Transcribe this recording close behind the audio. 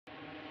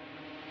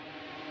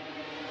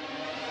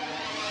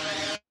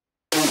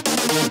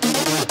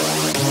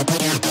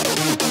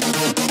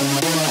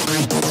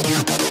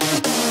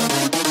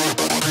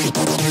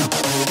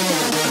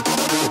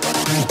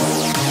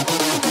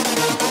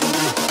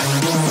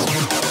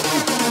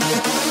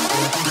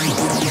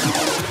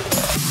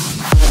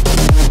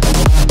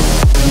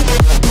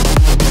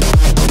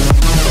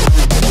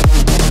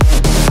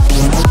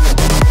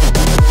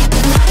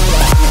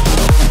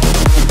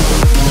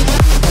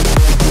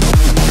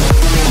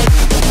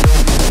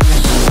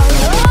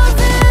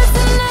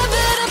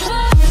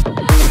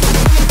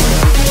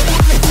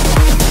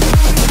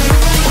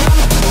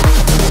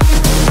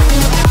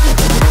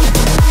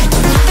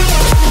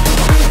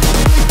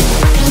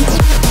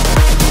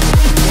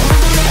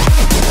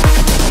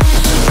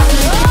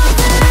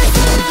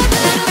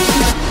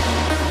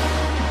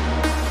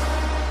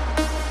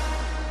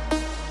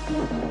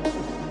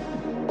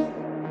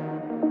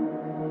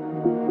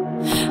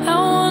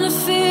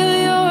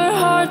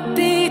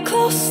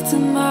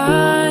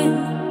mine.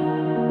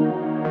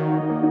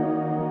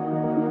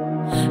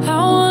 I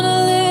wanna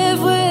live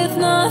with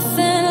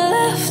nothing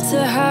left to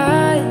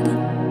hide.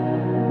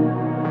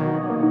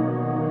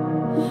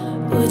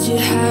 Would you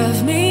have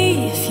me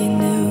if you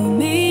knew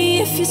me,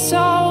 if you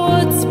saw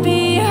what's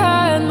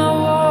behind my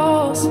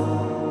walls?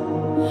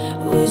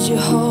 Would you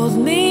hold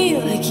me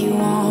like you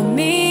want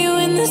me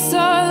when the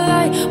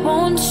sunlight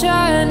won't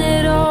shine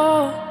at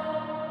all?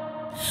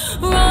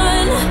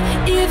 Run,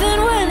 even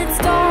when it's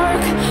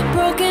dark,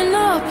 broken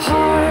up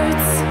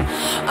hearts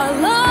are